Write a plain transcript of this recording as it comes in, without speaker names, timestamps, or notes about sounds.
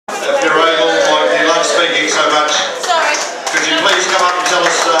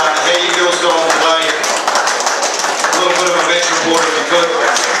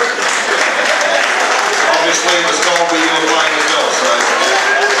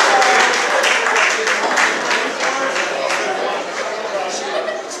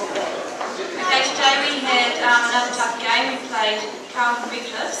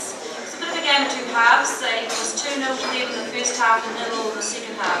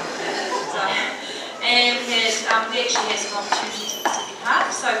we actually had some opportunities in the second half.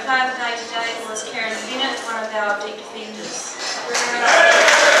 So player of the day today was Karen Bennett, one of our deep defenders.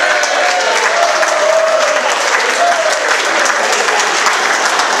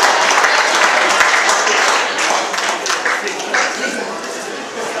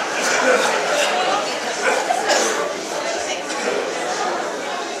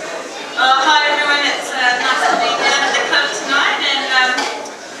 Hi everyone, it's nice to be down at the club tonight, and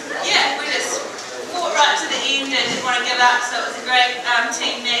yeah, we just fought right to the end and didn't want to give up, so it was a great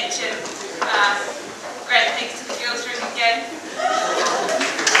team match, and great thanks to the girls for a good game.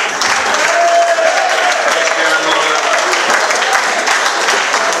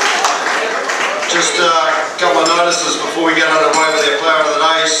 Just a couple of notices before we get underway with our player of the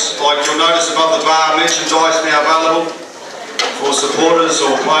days. Like you'll notice above the bar, merchandise now available for supporters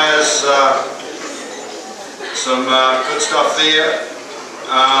or players. Some good stuff there.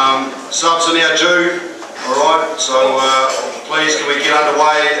 Subs are now due, alright, so please can we get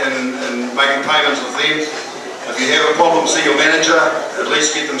underway and making payments with them. If you have a problem, see your manager, at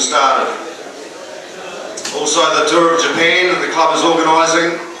least get them started. Also the tour of Japan that the club is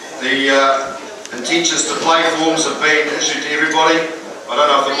organising. The intentions to play forms have been issued to everybody. I don't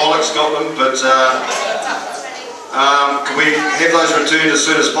know if the Bollocks got them, but can we have those returned as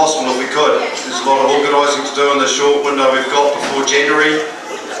soon as possible if we could? There's a lot of organising to do in the short window we've got before January.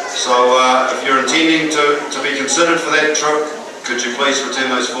 So if you're intending to be considered for that trip, could you please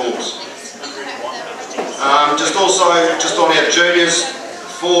return those forms? Just on our juniors,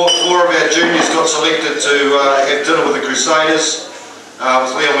 four of our juniors got selected to have dinner with the Crusaders.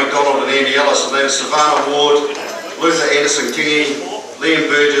 With Leon McDonald and Andy Ellis, and that is Savannah Ward, Luther Anderson-Kingy, Liam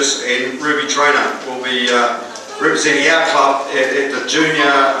Burgess and Ruby Trainer will be representing our club at the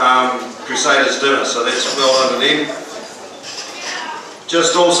Junior Crusaders dinner, so that's well under them.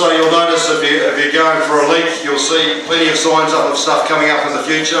 Just also you'll notice if you're going for a leak, you'll see plenty of signs up of stuff coming up in the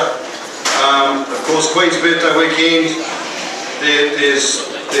future. Of course, Queen's birthday weekend,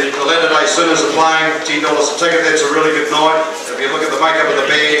 the Latter Day Sinners are playing, $10 a ticket, that's a really good night. If you look at the makeup of the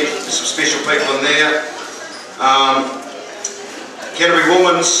band, there's some special people in there. Canterbury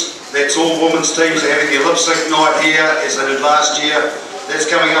Women's, that's all women's teams are having their lip sync night here, as they did last year. That's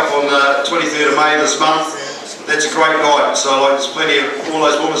coming up on the 23rd of May this month. That's a great night, so like there's plenty of, all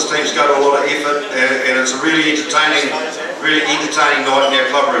those women's teams go to a lot of effort, and it's a really entertaining night in our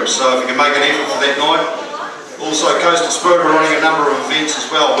club room, so if you can make an effort for that night. Also, Coastal Spirit are running a number of events as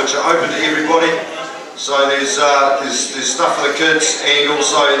well, which are open to everybody. So there's stuff for the kids, and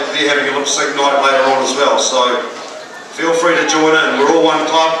also they're having a lip sync night later on as well. So feel free to join in. We're all one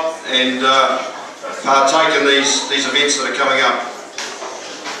club, and partake in these events that are coming up.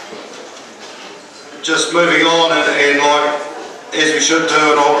 Just moving on, and like as we should do,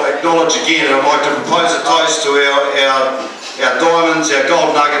 and I'll acknowledge again, I'd like to propose a toast to our diamonds, our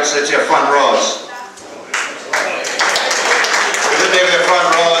gold nuggets. That's our front rows. If we didn't have our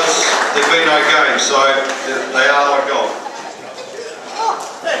front rows, there'd be no game, so they are like gold.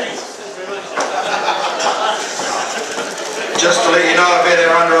 Just to let you know about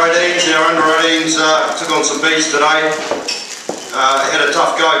our under-18s, took on some Bs today. Had a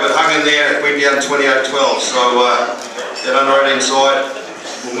tough go, but hung in there. It went down 28-12, so that under-18 side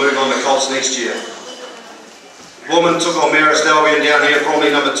will move on to Colts next year. Women took on Marist Albion down here, probably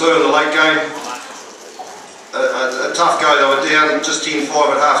number 2 in the late game. A tough go, they were down just 10-5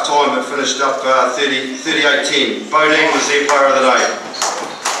 at half time, but finished up 38-10. Bodine was their player of the day.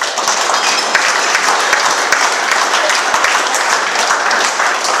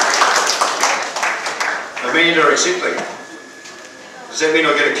 Amanda accepting. Does that mean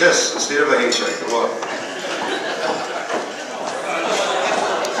I get a kiss instead of a handshake or what?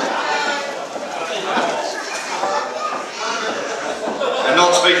 And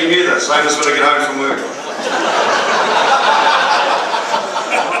not speaking either, same as when I get home from work.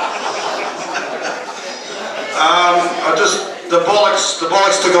 The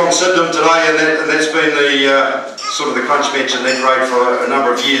Bollocks took on Sydenham today, and that's been the sort of the crunch match in that grade for a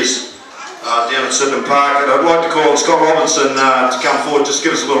number of years down at Sydenham Park. And I'd like to call on Scott Robinson to come forward, just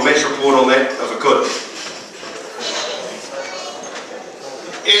give us a little match report on that, if I could.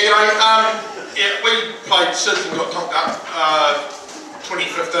 Yeah, yeah, we played Sydenham, got topped up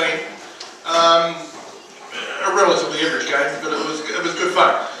 2015. A relatively average game, but it was good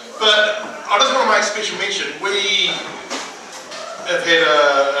fun. But I just want to make a special mention. We have had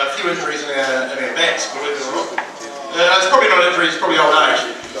a few injuries in our backs, believe it or not. It's probably not injuries, it's probably old age.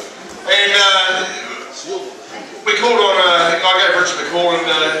 And we called on, I gave Richard a call, and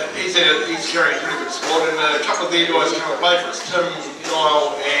he's carrying a pretty good squad, and a couple of their guys come and play for us, Tim,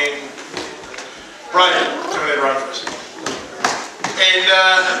 Niall and Braden, two of bad run for us. And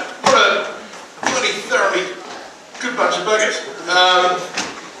what a bloody thoroughly good bunch of buggers.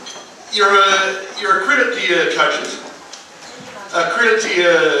 You're a credit to your coaches, a credit to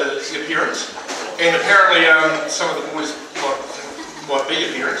your parents, and apparently some of the boys might be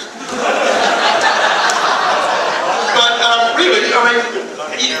your parents. But really, I mean,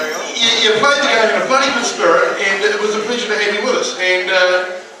 you played the game in a bloody good spirit, and it was a pleasure to have you with us. And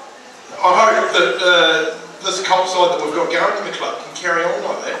I hope that this cult side that we've got going in the club can carry on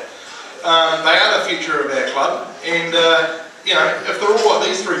like that. They are the future of our club, and you know, if they're all like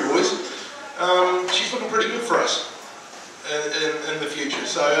these three boys, she's looking pretty good for us in the future.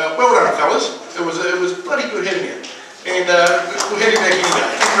 So well done, fellas. It was bloody good having you, and we'll have you back any day.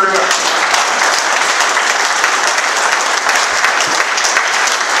 Thank you very much.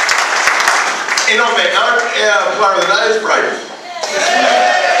 And on that note, our player of the day is Braden.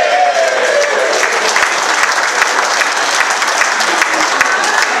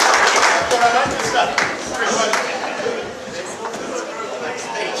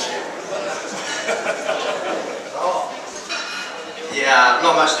 Yeah,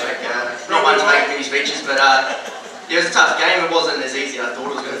 not much to make many speeches, but it was a tough game. It wasn't as easy as I thought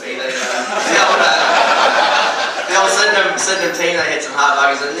it was going to be. The old Sydenham team, they had some hard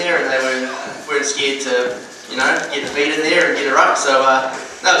buggers in there, and they weren't scared to, you know, get the feet in there and get a ruck. So that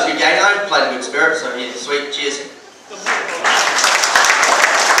was a good game though. Played in good spirit. So yeah, sweet. Cheers.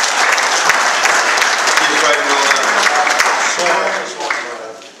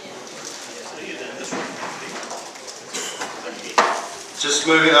 Just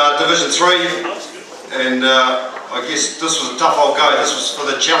moving Division 3, and I guess this was a tough old go. This was for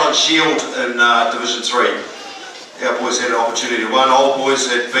the Challenge Shield in Division 3. Our boys had an opportunity to win. Old boys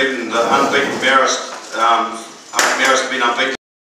had beaten the unbeaten Marist. Marist had been unbeaten.